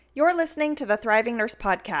You're listening to the Thriving Nurse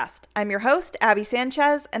Podcast. I'm your host, Abby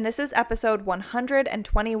Sanchez, and this is episode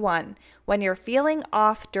 121, When You're Feeling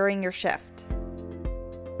Off During Your Shift.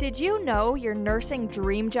 Did you know your nursing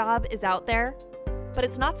dream job is out there? But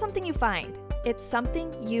it's not something you find. It's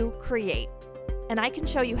something you create. And I can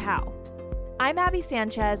show you how. I'm Abby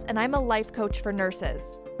Sanchez, and I'm a life coach for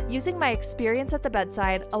nurses. Using my experience at the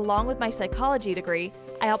bedside, along with my psychology degree,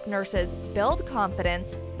 I help nurses build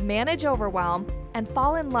confidence, manage overwhelm, and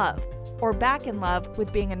fall in love, or back in love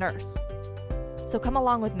with being a nurse. So come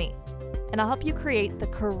along with me, and I'll help you create the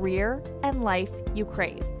career and life you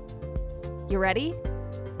crave. You ready?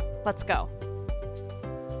 Let's go.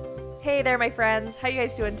 Hey there, my friends. How you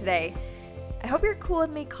guys doing today? I hope you're cool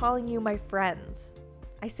with me calling you my friends.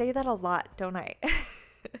 I say that a lot, don't I?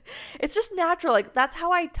 It's just natural. Like, that's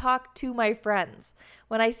how I talk to my friends.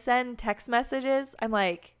 When I send text messages, I'm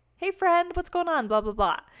like, hey friend, what's going on? Blah, blah,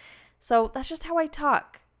 blah. So that's just how I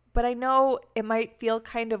talk. But I know it might feel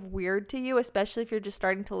kind of weird to you, especially if you're just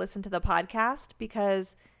starting to listen to the podcast,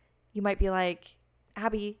 because you might be like,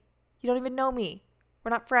 Abby, you don't even know me.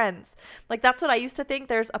 We're not friends. Like, that's what I used to think.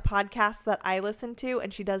 There's a podcast that I listen to,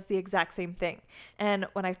 and she does the exact same thing. And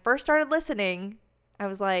when I first started listening, I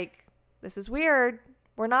was like, this is weird.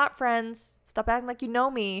 We're not friends. Stop acting like you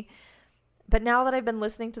know me. But now that I've been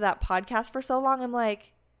listening to that podcast for so long, I'm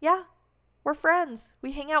like, yeah, we're friends.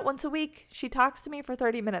 We hang out once a week. She talks to me for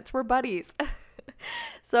 30 minutes. We're buddies.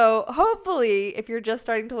 So hopefully, if you're just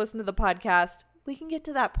starting to listen to the podcast, we can get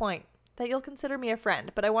to that point that you'll consider me a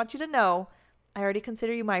friend. But I want you to know I already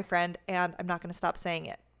consider you my friend, and I'm not going to stop saying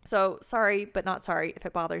it. So sorry, but not sorry if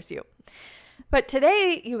it bothers you. But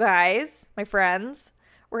today, you guys, my friends,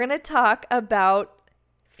 we're going to talk about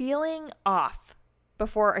feeling off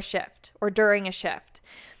before a shift or during a shift.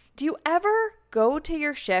 Do you ever go to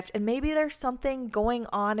your shift and maybe there's something going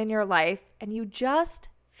on in your life and you just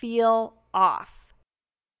feel off?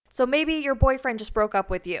 So maybe your boyfriend just broke up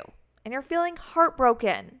with you and you're feeling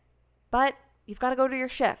heartbroken, but you've got to go to your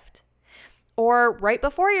shift. Or right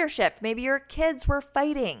before your shift, maybe your kids were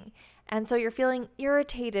fighting and so you're feeling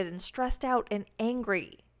irritated and stressed out and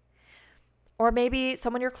angry. Or maybe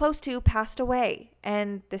someone you're close to passed away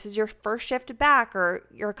and this is your first shift back, or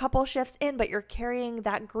you're a couple shifts in, but you're carrying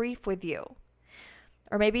that grief with you.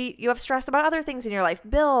 Or maybe you have stress about other things in your life,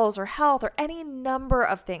 bills or health or any number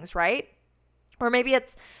of things, right? Or maybe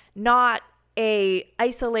it's not a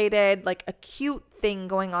isolated, like acute thing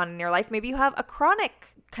going on in your life. Maybe you have a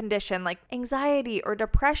chronic condition like anxiety or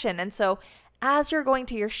depression. And so as you're going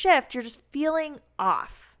to your shift, you're just feeling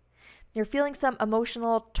off. You're feeling some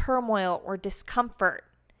emotional turmoil or discomfort.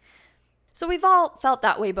 So we've all felt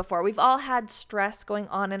that way before. We've all had stress going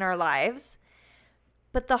on in our lives.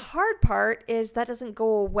 But the hard part is that doesn't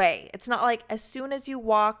go away. It's not like as soon as you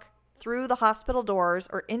walk through the hospital doors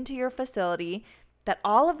or into your facility that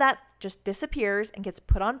all of that just disappears and gets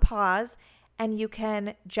put on pause and you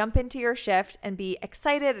can jump into your shift and be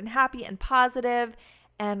excited and happy and positive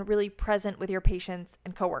and really present with your patients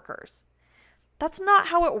and coworkers. That's not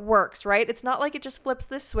how it works, right? It's not like it just flips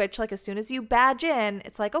this switch. Like as soon as you badge in,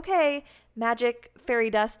 it's like, okay, magic fairy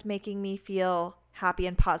dust making me feel happy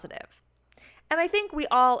and positive. And I think we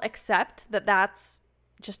all accept that that's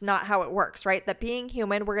just not how it works, right? That being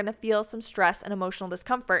human, we're going to feel some stress and emotional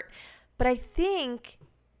discomfort. But I think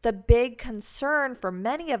the big concern for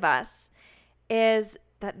many of us is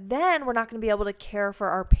that then we're not going to be able to care for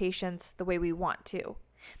our patients the way we want to.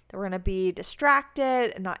 That we're going to be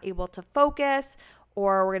distracted and not able to focus,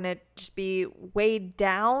 or we're going to just be weighed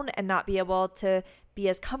down and not be able to be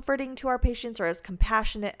as comforting to our patients or as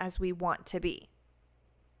compassionate as we want to be.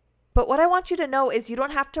 But what I want you to know is you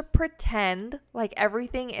don't have to pretend like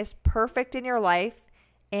everything is perfect in your life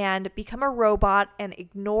and become a robot and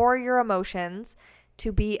ignore your emotions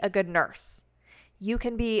to be a good nurse. You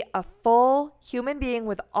can be a full human being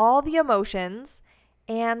with all the emotions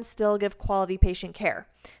and still give quality patient care.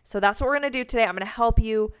 So that's what we're going to do today. I'm going to help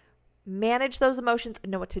you manage those emotions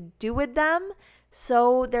and know what to do with them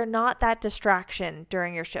so they're not that distraction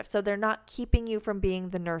during your shift. So they're not keeping you from being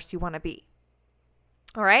the nurse you want to be.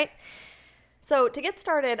 All right? So to get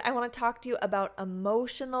started, I want to talk to you about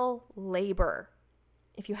emotional labor.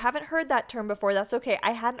 If you haven't heard that term before, that's okay.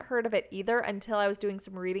 I hadn't heard of it either until I was doing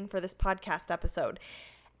some reading for this podcast episode.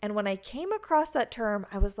 And when I came across that term,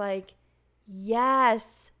 I was like,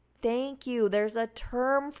 yes, thank you. There's a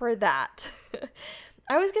term for that.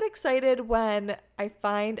 I always get excited when I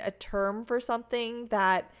find a term for something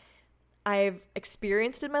that I've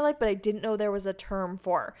experienced in my life, but I didn't know there was a term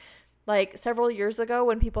for. Like several years ago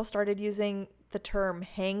when people started using the term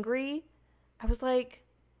hangry, I was like,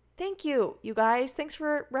 Thank you, you guys. Thanks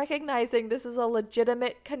for recognizing this is a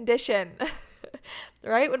legitimate condition,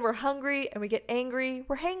 right? When we're hungry and we get angry,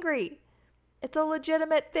 we're hangry. It's a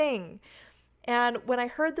legitimate thing. And when I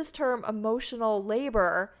heard this term emotional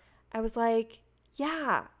labor, I was like,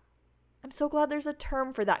 yeah, I'm so glad there's a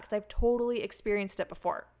term for that because I've totally experienced it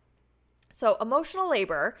before. So emotional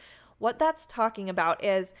labor, what that's talking about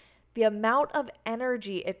is the amount of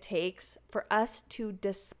energy it takes for us to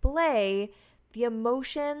display the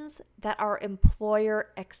emotions that our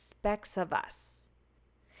employer expects of us.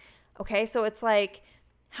 Okay, so it's like,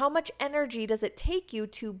 how much energy does it take you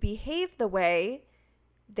to behave the way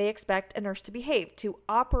they expect a nurse to behave, to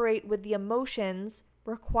operate with the emotions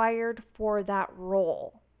required for that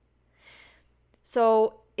role?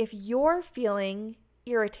 So if you're feeling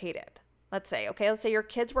irritated, let's say your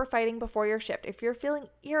kids were fighting before your shift. If you're feeling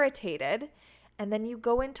irritated and then you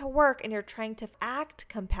go into work and you're trying to act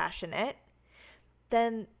compassionate,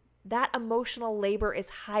 then that emotional labor is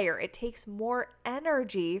higher. It takes more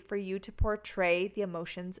energy for you to portray the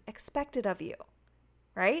emotions expected of you,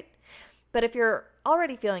 right? But if you're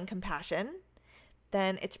already feeling compassion,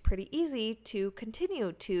 then it's pretty easy to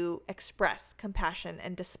continue to express compassion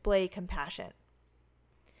and display compassion.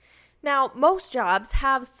 Now, most jobs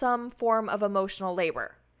have some form of emotional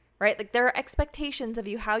labor, right? Like there are expectations of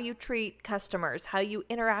you, how you treat customers, how you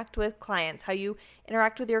interact with clients, how you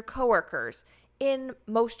interact with your coworkers in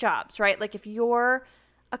most jobs, right? Like if you're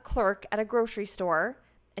a clerk at a grocery store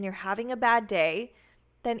and you're having a bad day,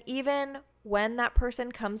 then even when that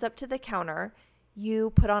person comes up to the counter, you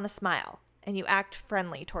put on a smile and you act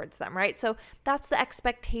friendly towards them, right? So that's the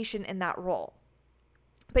expectation in that role.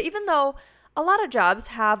 But even though a lot of jobs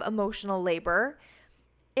have emotional labor,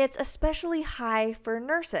 it's especially high for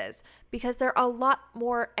nurses because there are a lot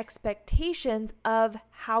more expectations of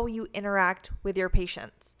how you interact with your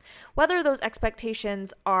patients. Whether those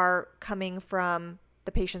expectations are coming from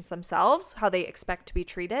the patients themselves, how they expect to be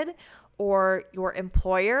treated, or your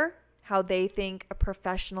employer, how they think a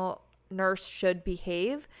professional nurse should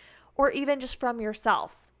behave, or even just from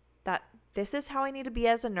yourself, that this is how I need to be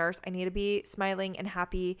as a nurse. I need to be smiling and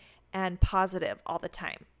happy and positive all the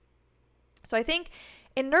time. So I think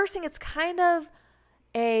in nursing, it's kind of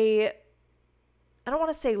I don't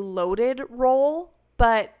want to say loaded role,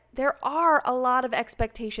 but there are a lot of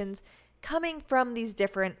expectations coming from these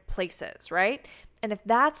different places, right? And if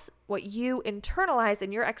that's what you internalize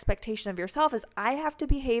in your expectation of yourself is I have to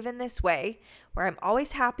behave in this way where I'm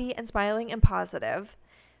always happy and smiling and positive,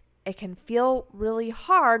 it can feel really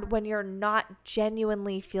hard when you're not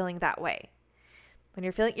genuinely feeling that way. When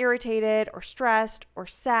you're feeling irritated or stressed or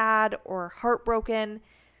sad or heartbroken,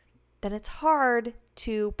 then it's hard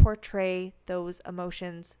to portray those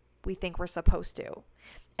emotions we think we're supposed to.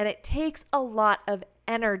 And it takes a lot of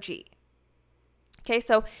energy. Okay,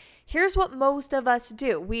 so here's what most of us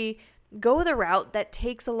do. We go the route that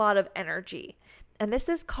takes a lot of energy, and this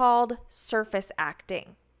is called surface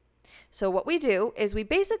acting. So what we do is we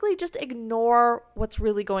basically just ignore what's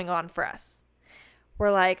really going on for us.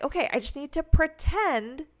 We're like, okay, I just need to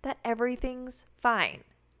pretend that everything's fine.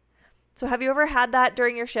 So have you ever had that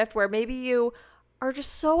during your shift where maybe you are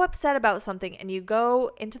just so upset about something and you go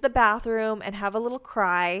into the bathroom and have a little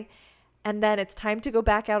cry, and then it's time to go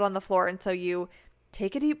back out on the floor, and so you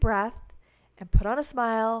take a deep breath and put on a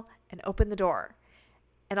smile and open the door.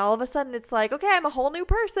 And all of a sudden it's like, okay, I'm a whole new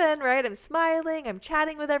person, right? I'm smiling, I'm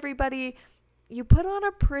chatting with everybody. You put on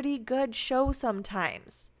a pretty good show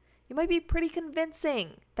sometimes. You might be pretty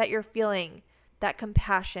convincing that you're feeling that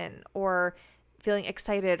compassion or feeling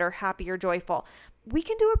excited or happy or joyful. We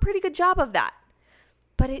can do a pretty good job of that.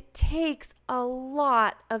 But it takes a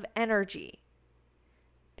lot of energy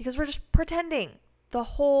because we're just pretending the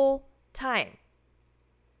whole time.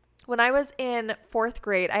 When I was in 4th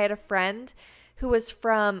grade, I had a friend who was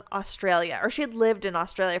from Australia, or she had lived in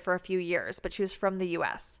Australia for a few years, but she was from the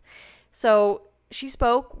US. So she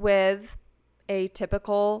spoke with a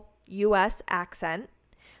typical US accent,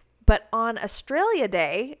 but on Australia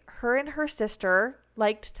Day, her and her sister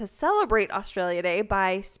liked to celebrate Australia Day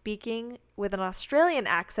by speaking with an Australian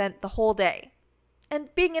accent the whole day.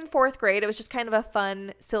 And being in 4th grade, it was just kind of a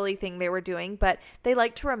fun, silly thing they were doing, but they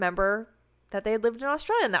liked to remember that they had lived in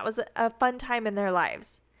Australia, and that was a fun time in their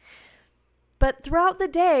lives. But throughout the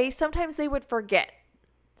day, sometimes they would forget.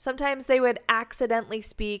 Sometimes they would accidentally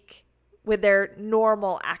speak with their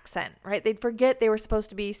normal accent, right? They'd forget they were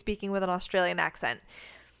supposed to be speaking with an Australian accent.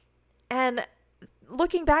 And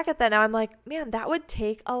looking back at that now, I'm like, man, that would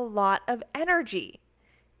take a lot of energy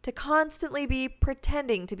to constantly be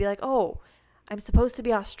pretending to be like, oh, I'm supposed to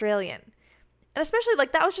be Australian. And especially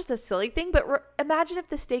like that was just a silly thing, but imagine if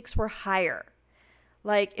the stakes were higher.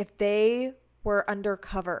 Like if they were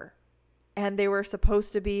undercover and they were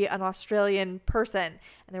supposed to be an Australian person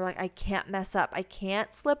and they were like, I can't mess up. I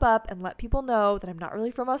can't slip up and let people know that I'm not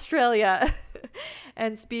really from Australia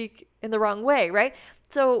and speak in the wrong way, right?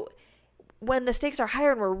 So when the stakes are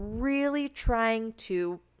higher and we're really trying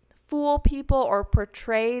to fool people or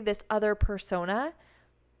portray this other persona,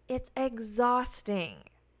 it's exhausting.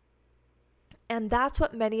 And that's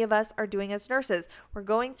what many of us are doing as nurses. We're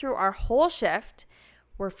going through our whole shift.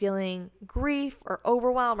 We're feeling grief or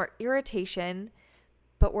overwhelm or irritation,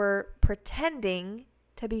 but we're pretending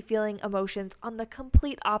to be feeling emotions on the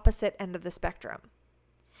complete opposite end of the spectrum.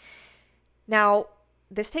 Now,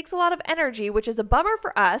 this takes a lot of energy, which is a bummer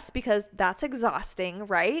for us because that's exhausting,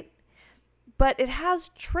 right? But it has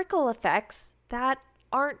trickle effects that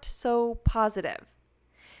aren't so positive.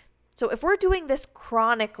 So if we're doing this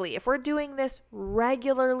chronically, if we're doing this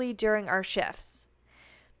regularly during our shifts,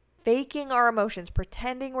 faking our emotions,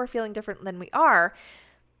 pretending we're feeling different than we are,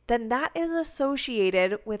 then that is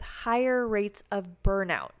associated with higher rates of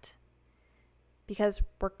burnout because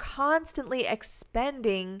we're constantly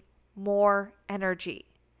expending more energy.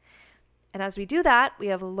 And as we do that, we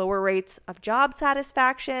have lower rates of job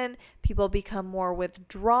satisfaction, people become more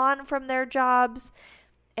withdrawn from their jobs,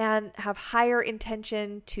 and have higher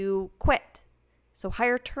intention to quit. So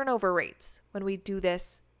higher turnover rates when we do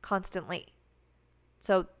this constantly.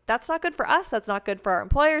 So that's not good for us. That's not good for our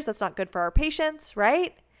employers. That's not good for our patients,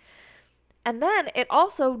 right? And then it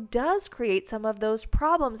also does create some of those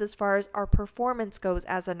problems as far as our performance goes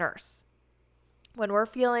as a nurse. When we're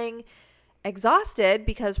feeling exhausted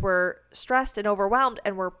because we're stressed and overwhelmed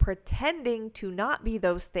and we're pretending to not be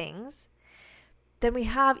those things, then we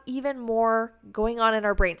have even more going on in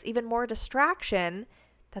our brains, even more distraction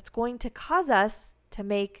that's going to cause us to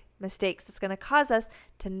make mistakes. It's going to cause us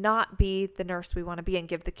to not be the nurse we want to be and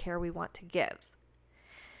give the care we want to give.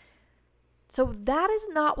 So that is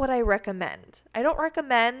not what I recommend. I don't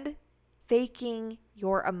recommend faking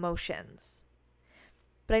your emotions.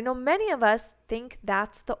 But I know many of us think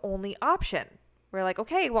that's the only option. We're like,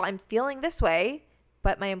 okay, well, I'm feeling this way,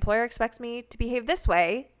 but my employer expects me to behave this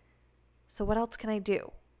way. So what else can I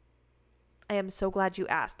do? I am so glad you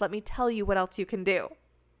asked. Let me tell you what else you can do.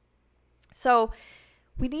 So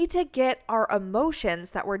we need to get our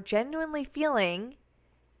emotions that we're genuinely feeling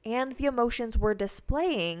and the emotions we're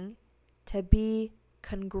displaying to be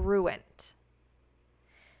congruent.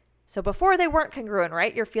 So before they weren't congruent,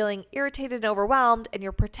 right? You're feeling irritated and overwhelmed and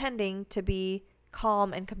you're pretending to be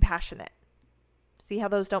calm and compassionate. See how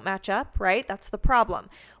those don't match up, right? That's the problem.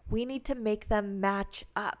 We need to make them match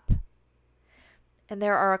up. And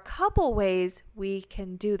there are a couple ways we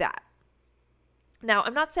can do that. Now,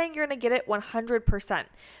 I'm not saying you're going to get it 100%,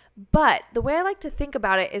 but the way I like to think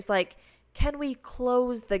about it is like, can we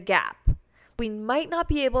close the gap? We might not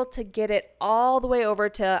be able to get it all the way over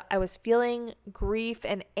to I was feeling grief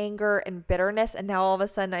and anger and bitterness, and now all of a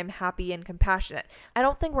sudden I'm happy and compassionate. I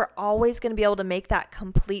don't think we're always going to be able to make that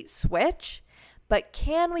complete switch, but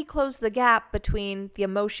can we close the gap between the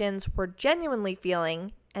emotions we're genuinely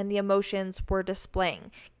feeling and the emotions we're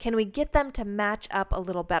displaying? Can we get them to match up a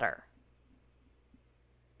little better?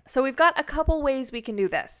 So we've got a couple ways we can do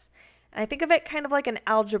this. And I think of it kind of like an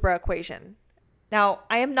algebra equation. Now,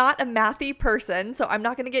 I am not a mathy person, so I'm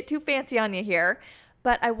not going to get too fancy on you here,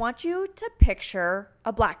 but I want you to picture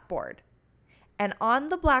a blackboard. And on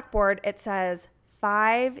the blackboard, it says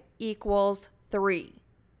 5 equals 3.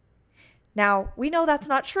 Now, we know that's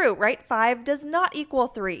not true, right? 5 does not equal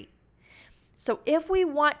 3. So if we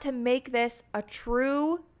want to make this a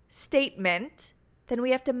true statement, then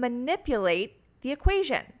we have to manipulate the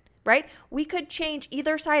equation, right? We could change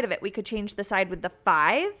either side of it. We could change the side with the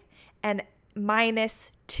 5 and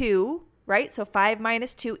minus 2, right? So 5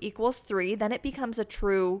 minus 2 equals 3. Then it becomes a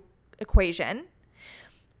true equation.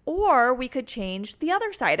 Or we could change the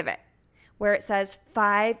other side of it, where it says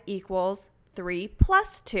 5 equals 3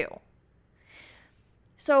 plus 2.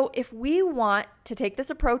 So if we want to take this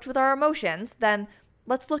approach with our emotions, then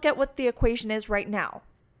let's look at what the equation is right now.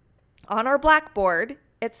 On our blackboard,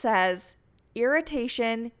 it says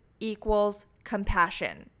irritation equals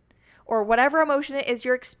compassion, or whatever emotion it is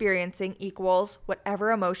you're experiencing equals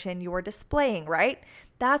whatever emotion you are displaying, right?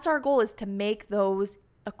 That's our goal, is to make those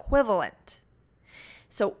equivalent.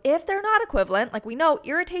 So if they're not equivalent, like we know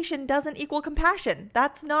irritation doesn't equal compassion.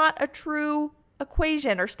 That's not a true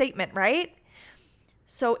equation or statement, right?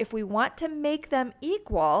 So if we want to make them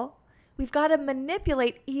equal, we've got to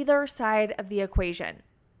manipulate either side of the equation.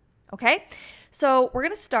 Okay? So we're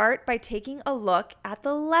going to start by taking a look at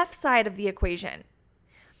the left side of the equation.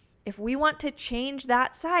 If we want to change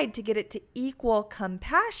that side to get it to equal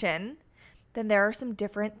compassion, then there are some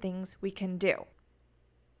different things we can do.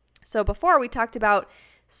 So before we talked about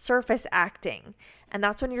surface acting, and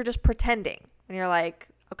that's when you're just pretending. And you're like,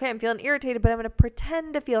 okay, I'm feeling irritated, but I'm going to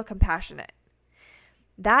pretend to feel compassionate.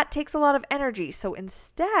 That takes a lot of energy. So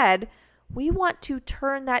instead, we want to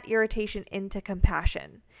turn that irritation into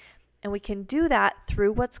compassion. And we can do that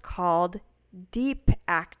through what's called deep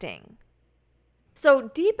acting. So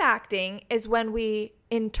deep acting is when we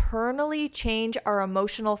internally change our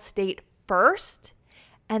emotional state first,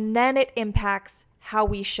 and then it impacts how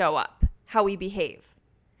we show up, how we behave.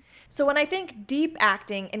 So when I think deep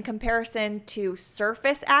acting in comparison to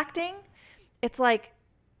surface acting, it's like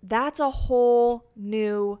that's a whole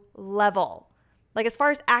new level. Like as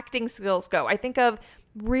far as acting skills go, I think of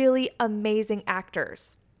really amazing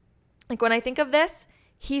actors. Like when I think of this,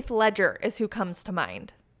 Heath Ledger is who comes to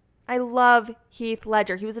mind. I love Heath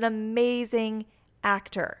Ledger. He was an amazing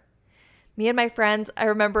actor. Me and my friends, I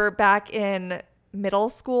remember back in middle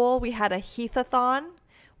school, we had a Heath-a-thon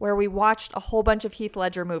where we watched a whole bunch of Heath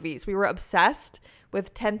Ledger movies. We were obsessed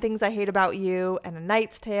with 10 Things I Hate About You and A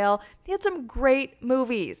Knight's Tale. He had some great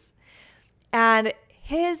movies. And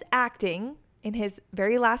his acting in his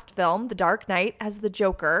very last film, The Dark Knight, as the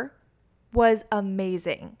Joker, was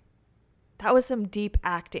amazing. That was some deep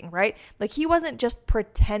acting, right? Like he wasn't just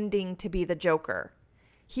pretending to be the Joker.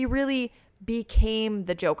 He really became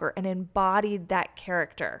the Joker and embodied that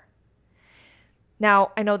character.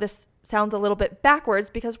 Now, I know this sounds a little bit backwards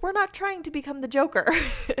because we're not trying to become the Joker.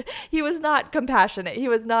 He was not compassionate. He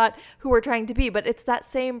was not who we're trying to be, but it's that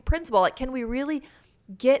same principle. Like, can we really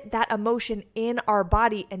get that emotion in our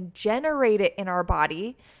body and generate it in our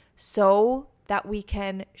body so that we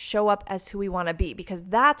can show up as who we want to be? Because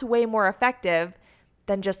that's way more effective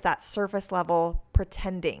than just that surface level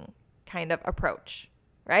pretending kind of approach,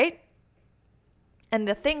 right? And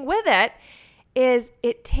the thing with it is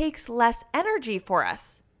it takes less energy for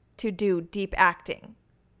us to do deep acting.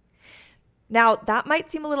 Now, that might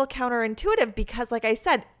seem a little counterintuitive because, like I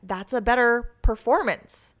said, that's a better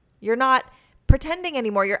performance. You're not pretending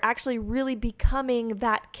anymore. You're actually really becoming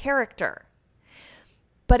that character.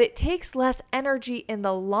 But it takes less energy in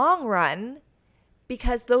the long run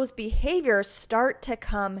because those behaviors start to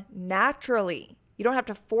come naturally. You don't have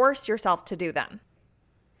to force yourself to do them.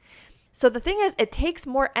 So the thing is, it takes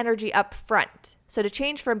more energy up front. So to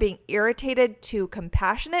change from being irritated to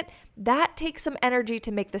compassionate, that takes some energy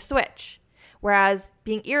to make the switch. Whereas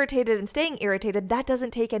being irritated and staying irritated, that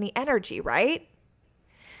doesn't take any energy, right?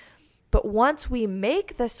 But once we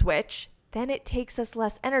make the switch, then it takes us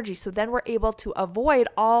less energy. So then we're able to avoid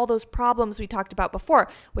all those problems we talked about before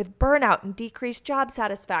with burnout and decreased job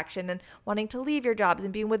satisfaction and wanting to leave your jobs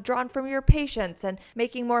and being withdrawn from your patients and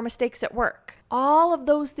making more mistakes at work. All of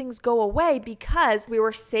those things go away because we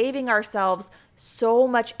were saving ourselves so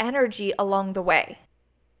much energy along the way.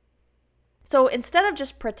 So instead of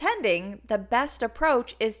just pretending, the best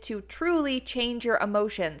approach is to truly change your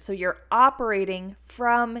emotion so you're operating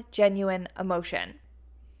from genuine emotion.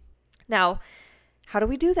 Now, how do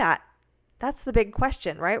we do that? That's the big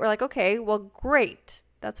question, right? We're like, okay, well, great.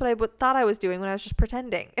 That's what I thought I was doing when I was just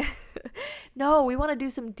pretending. No, we want to do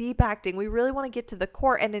some deep acting. We really want to get to the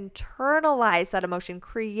core and internalize that emotion,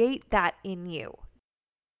 create that in you.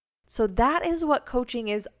 So that is what coaching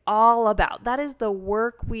is all about. That is the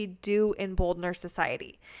work we do in Bold Nurse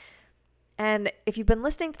Society. And if you've been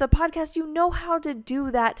listening to the podcast, you know how to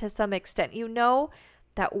do that to some extent. You know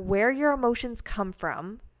that where your emotions come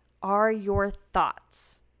from are your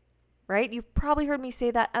thoughts, right? You've probably heard me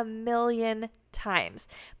say that a million times,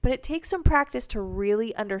 but it takes some practice to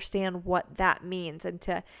really understand what that means and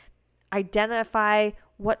to identify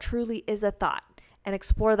what truly is a thought and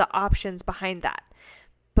explore the options behind that.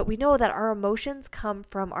 But we know that our emotions come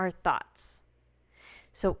from our thoughts.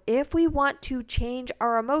 So if we want to change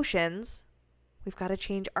our emotions, we've got to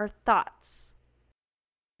change our thoughts.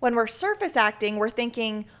 When we're surface acting, we're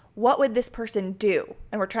thinking, what would this person do?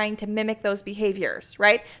 And we're trying to mimic those behaviors,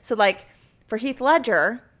 right? So like for Heath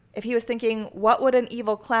Ledger, if he was thinking, what would an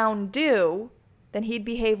evil clown do? Then he'd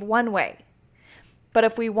behave one way. But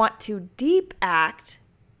if we want to deep act,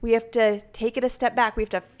 we have to take it a step back. We have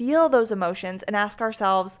to feel those emotions and ask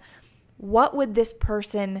ourselves, what would this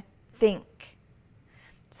person think?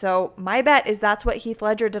 So my bet is that's what Heath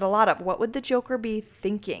Ledger did a lot of. What would the Joker be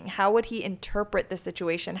thinking? How would he interpret the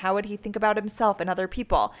situation? How would he think about himself and other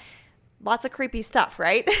people? Lots of creepy stuff,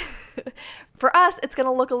 right? For us, it's going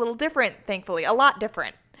to look a little different, thankfully, a lot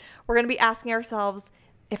different. We're going to be asking ourselves,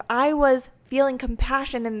 if I was feeling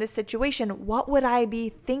compassion in this situation, what would I be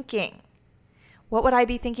thinking? What would I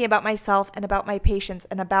be thinking about myself and about my patients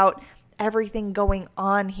and about everything going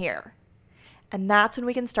on here? And that's when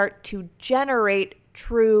we can start to generate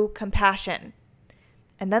true compassion.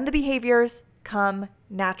 And then the behaviors come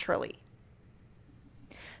naturally.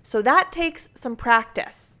 So that takes some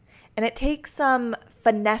practice, and it takes some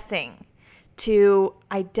finessing to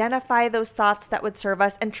identify those thoughts that would serve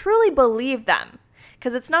us and truly believe them.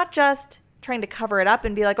 Because it's not just trying to cover it up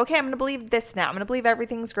and be like, okay, I'm going to believe this now. I'm going to believe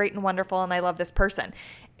everything's great and wonderful and I love this person.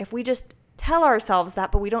 If we just tell ourselves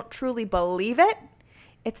that, but we don't truly believe it,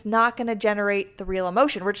 it's not going to generate the real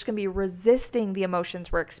emotion. We're just going to be resisting the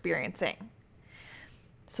emotions we're experiencing.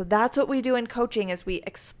 So that's what we do in coaching is we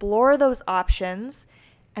explore those options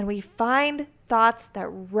and we find thoughts that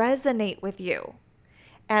resonate with you.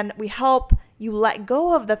 And we help you let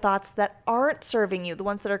go of the thoughts that aren't serving you, the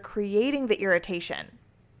ones that are creating the irritation.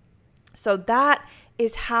 So that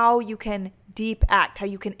is how you can deep act, how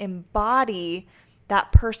you can embody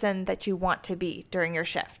that person that you want to be during your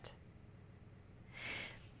shift.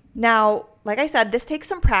 Now, like I said, this takes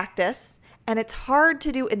some practice, and it's hard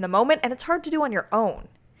to do in the moment, and it's hard to do on your own.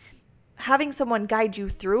 Having someone guide you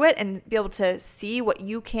through it and be able to see what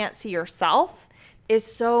you can't see yourself is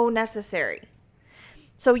so necessary.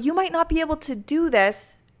 So you might not be able to do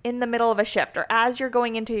this in the middle of a shift or as you're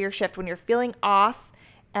going into your shift when you're feeling off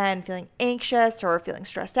and feeling anxious or feeling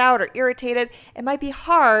stressed out or irritated. It might be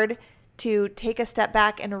hard to take a step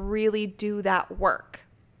back and really do that work.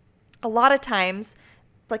 A lot of times,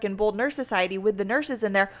 like in Bold Nurse Society with the nurses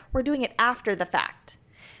in there, we're doing it after the fact.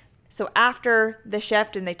 So after the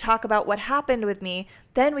shift and they talk about what happened with me,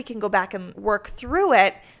 then we can go back and work through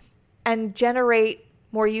it and generate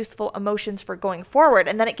more useful emotions for going forward.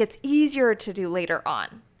 And then it gets easier to do later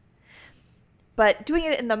on. But doing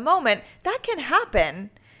it in the moment, that can happen.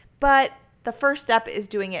 But the first step is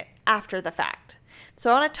doing it after the fact. So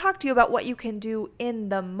I want to talk to you about what you can do in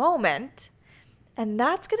the moment. And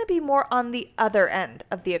that's going to be more on the other end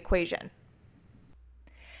of the equation.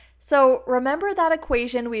 So remember that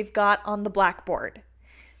equation we've got on the blackboard.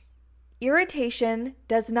 Irritation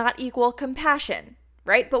does not equal compassion,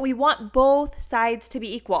 right? But we want both sides to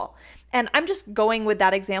be equal. And I'm just going with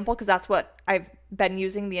that example because that's what I've been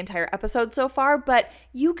using the entire episode so far, but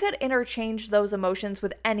you could interchange those emotions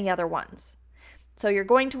with any other ones. So you're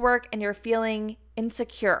going to work and you're feeling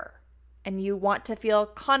insecure and you want to feel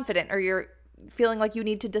confident, or you're feeling like you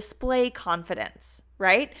need to display confidence,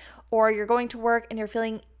 right? Or you're going to work and you're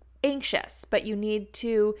feeling anxious, but you need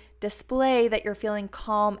to display that you're feeling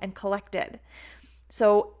calm and collected.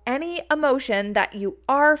 So any emotion that you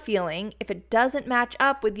are feeling, if it doesn't match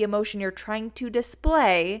up with the emotion you're trying to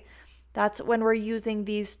display, that's when we're using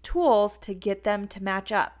these tools to get them to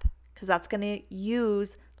match up, because that's going to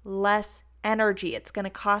use less energy. It's going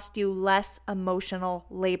to cost you less emotional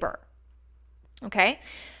labor. Okay?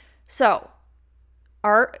 So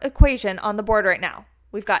our equation on the board right now,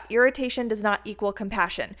 we've got irritation does not equal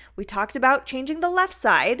compassion. We talked about changing the left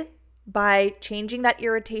side by changing that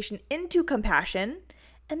irritation into compassion,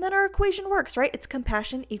 and then our equation works, right? It's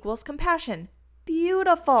compassion equals compassion.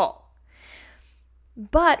 Beautiful.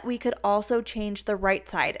 But we could also change the right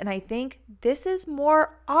side, and I think this is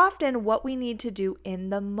more often what we need to do in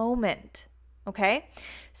the moment, okay?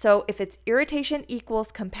 So if it's irritation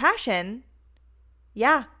equals compassion,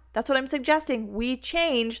 yeah, that's what I'm suggesting. We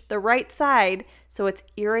change the right side so it's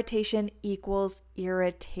irritation equals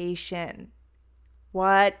irritation.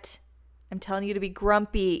 What? I'm telling you to be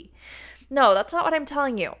grumpy. No, that's not what I'm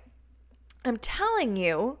telling you. I'm telling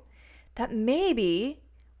you that maybe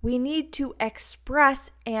we need to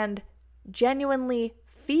express and genuinely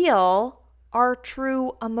feel our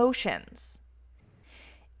true emotions.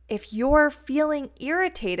 If you're feeling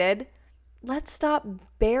irritated, let's stop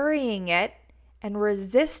burying it and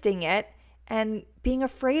resisting it and being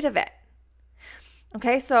afraid of it.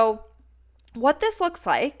 Okay, so what this looks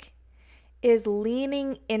like is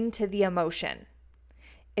leaning into the emotion.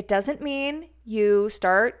 It doesn't mean you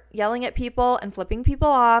start yelling at people and flipping people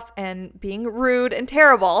off and being rude and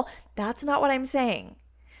terrible. That's not what I'm saying.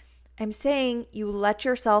 I'm saying you let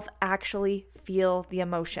yourself actually feel the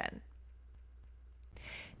emotion.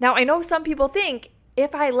 Now, I know some people think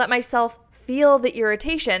if I let myself feel the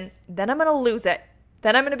irritation, then I'm going to lose it.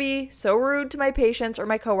 Then I'm going to be so rude to my patients or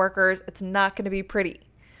my coworkers. It's not going to be pretty.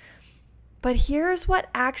 But here's what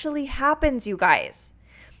actually happens, you guys.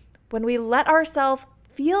 When we let ourselves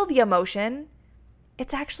feel the emotion,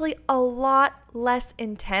 it's actually a lot less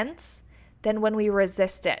intense than when we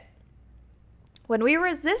resist it. When we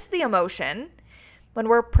resist the emotion, when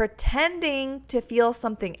we're pretending to feel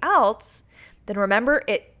something else, then remember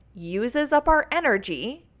it uses up our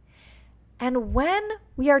energy. And when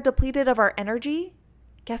we are depleted of our energy,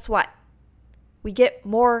 guess what? We get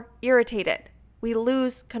more irritated. we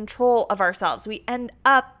lose control of ourselves. We end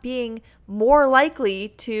up being more likely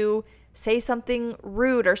to say something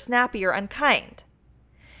rude or snappy or unkind.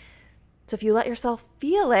 So if you let yourself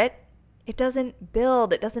feel it, it doesn't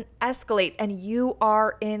build, it doesn't escalate, and you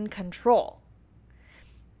are in control.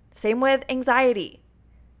 Same with anxiety.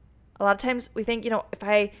 A lot of times we think, if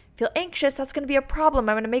I feel anxious, that's going to be a problem.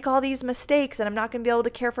 I'm going to make all these mistakes and I'm not going to be able to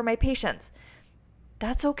care for my patients.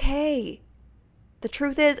 That's okay. The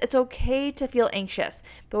truth is, it's okay to feel anxious.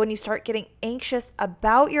 But when you start getting anxious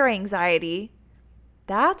about your anxiety,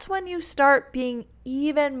 that's when you start being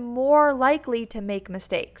even more likely to make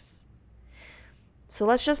mistakes. So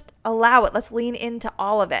let's just allow it. Let's lean into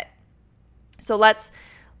all of it. So let's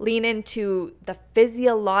lean into the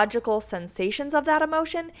physiological sensations of that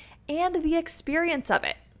emotion and the experience of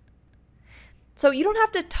it. So you don't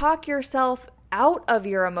have to talk yourself out of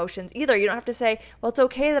your emotions either. You don't have to say, well, it's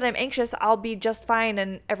okay that I'm anxious. I'll be just fine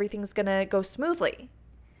and everything's going to go smoothly.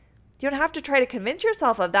 You don't have to try to convince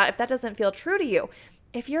yourself of that if that doesn't feel true to you.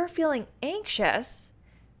 If you're feeling anxious,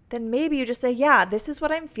 then maybe you just say, yeah, this is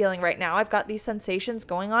what I'm feeling right now. I've got these sensations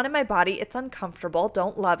going on in my body. It's uncomfortable.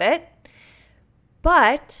 Don't love it.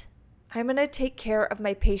 But I'm going to take care of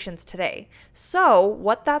my patients today. So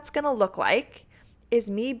what that's going to look like is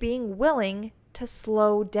me being willing to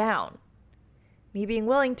slow down. Me being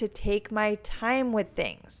willing to take my time with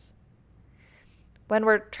things. When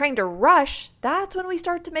we're trying to rush, that's when we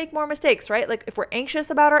start to make more mistakes, right? Like if we're anxious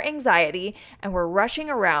about our anxiety and we're rushing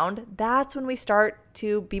around, that's when we start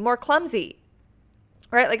to be more clumsy,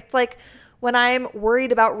 right? Like it's like when I'm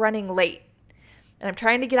worried about running late and I'm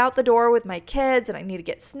trying to get out the door with my kids and I need to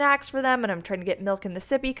get snacks for them and I'm trying to get milk in the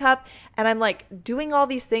sippy cup and I'm like doing all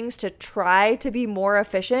these things to try to be more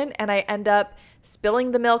efficient and I end up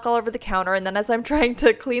spilling the milk all over the counter. And then as I'm trying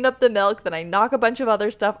to clean up the milk, then I knock a bunch of other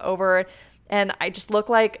stuff over and I just look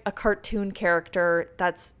like a cartoon character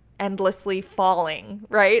that's endlessly falling,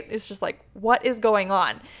 right? It's just like, what is going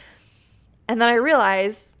on? And then I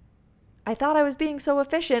realize I thought I was being so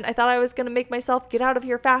efficient. I thought I was going to make myself get out of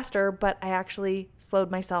here faster, but I actually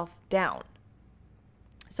slowed myself down.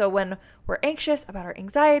 So when we're anxious about our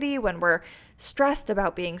anxiety, when we're stressed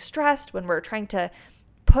about being stressed, when we're trying to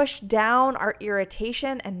push down our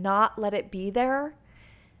irritation and not let it be there,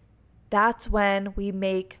 that's when we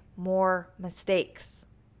make more mistakes.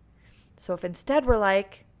 So if instead we're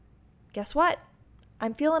like, guess what?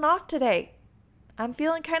 I'm feeling off today. I'm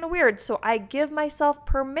feeling kind of weird. So I give myself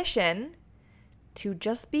permission to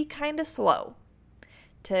just be kind of slow,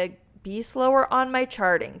 to be slower on my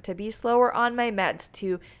charting, to be slower on my meds,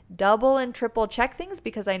 to double and triple check things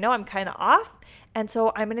because I know I'm kind of off. And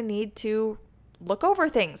so I'm going to need to look over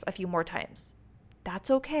things a few more times.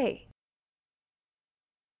 That's okay.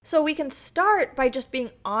 So we can start by just being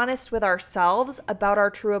honest with ourselves about our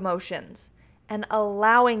true emotions and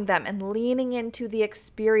allowing them and leaning into the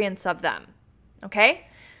experience of them. Okay?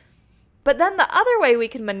 But then the other way we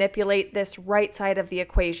can manipulate this right side of the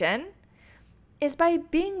equation is by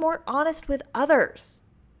being more honest with others.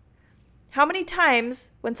 How many times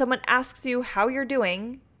when someone asks you how you're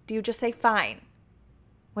doing, do you just say fine?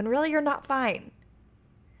 When really you're not fine.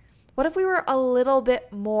 What if we were a little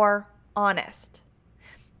bit more honest?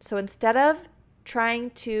 So instead of trying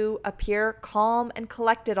to appear calm and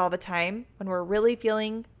collected all the time when we're really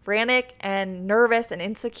feeling frantic and nervous and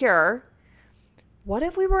insecure, what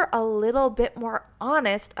if we were a little bit more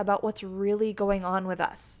honest about what's really going on with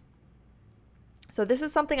us? So this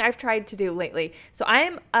is something I've tried to do lately. So I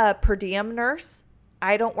am a per diem nurse.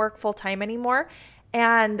 I don't work full time anymore.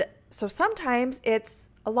 And so sometimes it's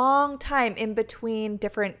a long time in between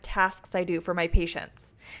different tasks I do for my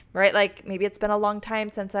patients, right? Like maybe it's been a long time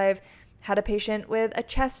since I've had a patient with a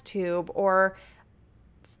chest tube or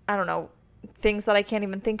I don't know, things that I can't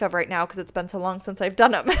even think of right now because it's been so long since I've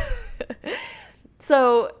done them.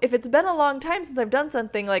 So if it's been a long time since I've done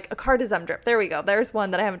something like a cardizem drip, there we go. There's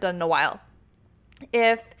one that I haven't done in a while.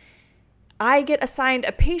 If I get assigned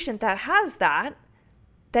a patient that has that,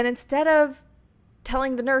 then instead of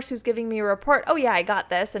telling the nurse who's giving me a report, oh yeah, I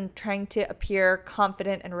got this, and trying to appear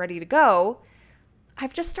confident and ready to go,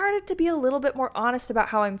 I've just started to be a little bit more honest about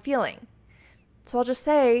how I'm feeling. So I'll just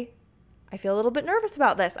say, I feel a little bit nervous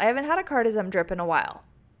about this. I haven't had a cardizem drip in a while.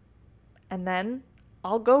 And then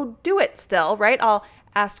I'll go do it still, right? I'll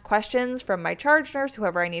ask questions from my charge nurse,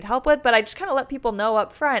 whoever I need help with, but I just kind of let people know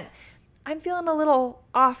up front, I'm feeling a little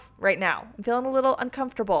off right now. I'm feeling a little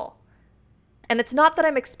uncomfortable. And it's not that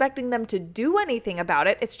I'm expecting them to do anything about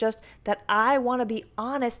it. It's just that I want to be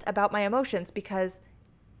honest about my emotions because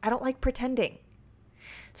I don't like pretending.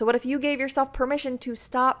 So what if you gave yourself permission to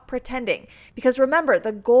stop pretending? Because remember,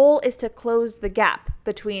 the goal is to close the gap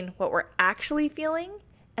between what we're actually feeling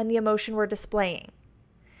and the emotion we're displaying.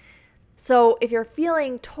 So if you're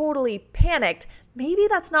feeling totally panicked, maybe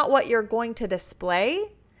that's not what you're going to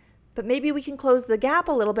display, but maybe we can close the gap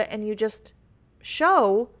a little bit and you just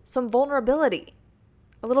show some vulnerability,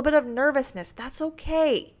 a little bit of nervousness. That's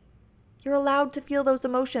okay. You're allowed to feel those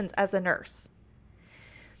emotions as a nurse.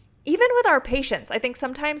 Even with our patients, I think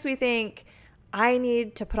sometimes we think, I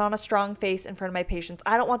need to put on a strong face in front of my patients.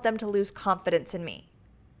 I don't want them to lose confidence in me.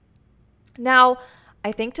 Now,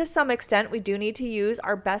 I think to some extent we do need to use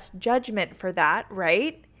our best judgment for that,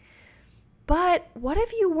 right? But what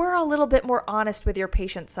if you were a little bit more honest with your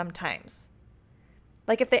patients sometimes?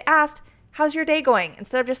 Like if they asked, how's your day going?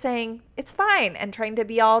 Instead of just saying, it's fine, and trying to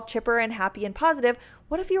be all chipper and happy and positive,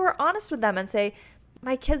 what if you were honest with them and say,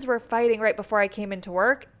 my kids were fighting right before I came into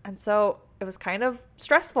work, and so it was kind of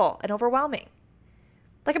stressful and overwhelming.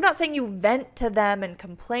 Like, I'm not saying you vent to them and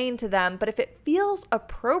complain to them, but if it feels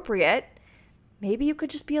appropriate, maybe you could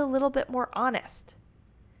just be a little bit more honest.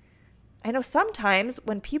 I know sometimes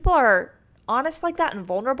when people are honest like that and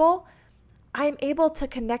vulnerable, I'm able to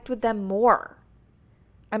connect with them more.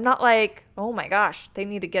 I'm not like, oh my gosh, they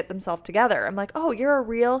need to get themselves together. I'm like, oh, you're a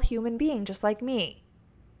real human being just like me.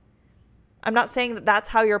 I'm not saying that that's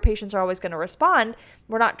how your patients are always going to respond.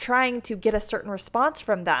 We're not trying to get a certain response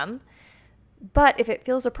from them. But if it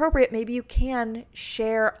feels appropriate, maybe you can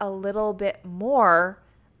share a little bit more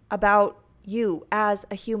about you as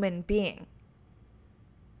a human being.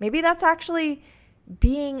 Maybe that's actually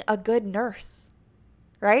being a good nurse,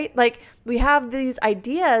 right? Like we have these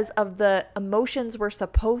ideas of the emotions we're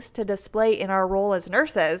supposed to display in our role as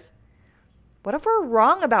nurses. What if we're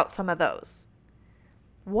wrong about some of those?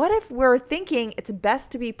 What if we're thinking it's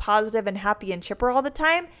best to be positive and happy and chipper all the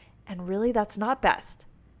time, and really that's not best?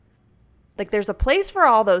 Like there's a place for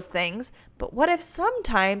all those things, but what if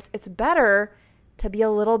sometimes it's better to be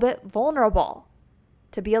a little bit vulnerable,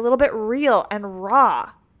 to be a little bit real and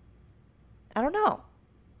raw? I don't know.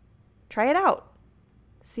 Try it out.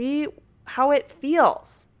 See how it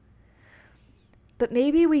feels. But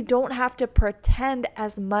maybe we don't have to pretend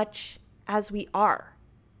as much as we are.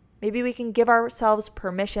 Maybe we can give ourselves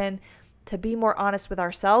permission to be more honest with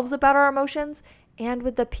ourselves about our emotions and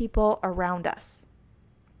with the people around us.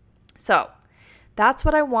 So that's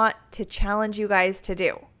what I want to challenge you guys to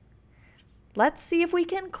do. Let's see if we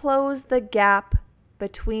can close the gap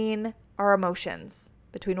between our emotions,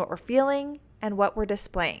 between what we're feeling and what we're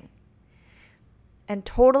displaying. And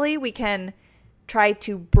totally, we can try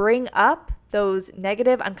to bring up those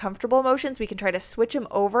negative, uncomfortable emotions. We can try to switch them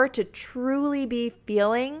over to truly be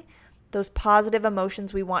feeling those positive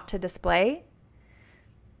emotions we want to display.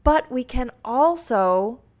 But we can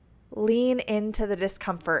also lean into the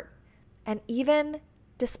discomfort and even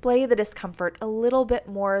display the discomfort a little bit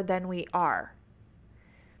more than we are.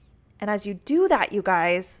 And as you do that, you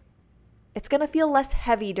guys, it's going to feel less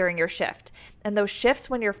heavy during your shift. And those shifts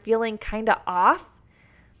when you're feeling kind of off,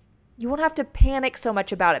 you won't have to panic so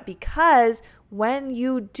much about it, because when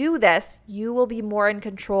you do this, you will be more in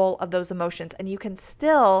control of those emotions and you can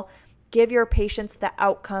still give your patients the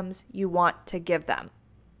outcomes you want to give them.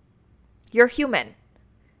 You're human.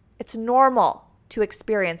 It's normal to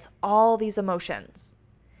experience all these emotions.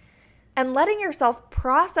 And letting yourself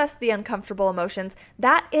process the uncomfortable emotions,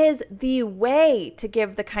 that is the way to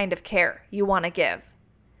give the kind of care you want to give.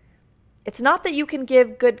 It's not that you can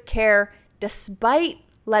give good care despite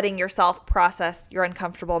letting yourself process your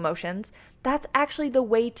uncomfortable emotions. That's actually the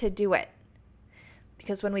way to do it.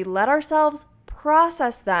 Because when we let ourselves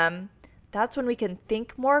process them, that's when we can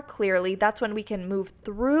think more clearly. That's when we can move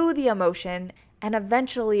through the emotion and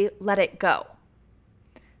eventually let it go.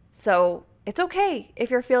 So it's okay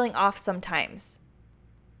if you're feeling off sometimes.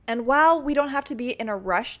 And while we don't have to be in a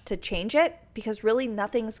rush to change it, because really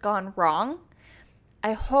nothing's gone wrong,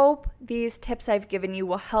 I hope these tips I've given you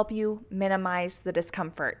will help you minimize the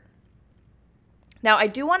discomfort. Now, I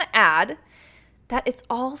do want to add that it's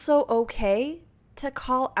also okay to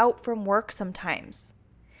call out from work sometimes.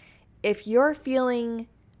 If you're feeling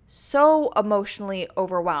so emotionally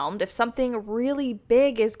overwhelmed, if something really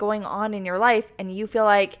big is going on in your life and you feel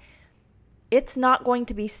like it's not going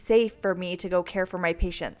to be safe for me to go care for my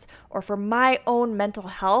patients, or for my own mental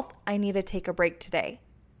health, I need to take a break today,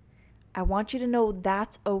 I want you to know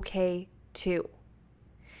that's okay too.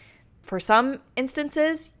 For some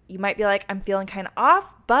instances, you might be like, I'm feeling kind of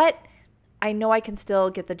off, but I know I can still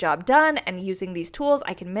get the job done, and using these tools,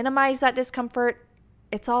 I can minimize that discomfort.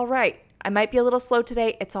 It's all right. I might be a little slow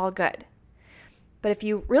today. It's all good. But if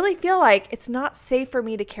you really feel like it's not safe for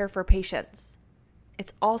me to care for patients,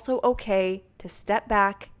 it's also okay to step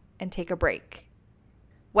back and take a break.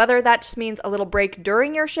 Whether that just means a little break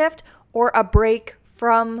during your shift or a break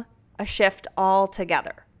from a shift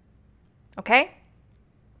altogether. Okay?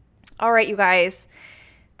 All right, you guys.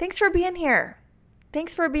 Thanks for being here.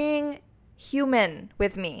 Thanks for being human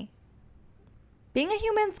with me. Being a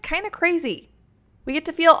human's kind of crazy. We get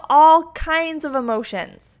to feel all kinds of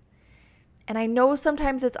emotions. And I know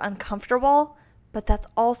sometimes it's uncomfortable, but that's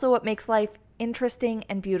also what makes life interesting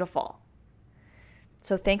and beautiful.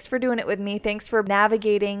 So thanks for doing it with me. Thanks for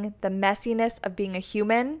navigating the messiness of being a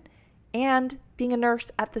human and being a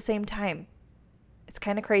nurse at the same time. It's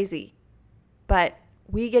kind of crazy, but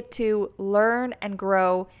we get to learn and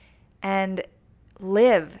grow and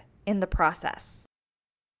live in the process.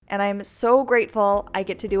 And I'm so grateful I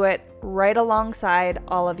get to do it right alongside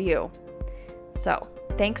all of you. So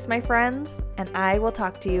thanks, my friends, and I will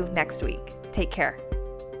talk to you next week. Take care.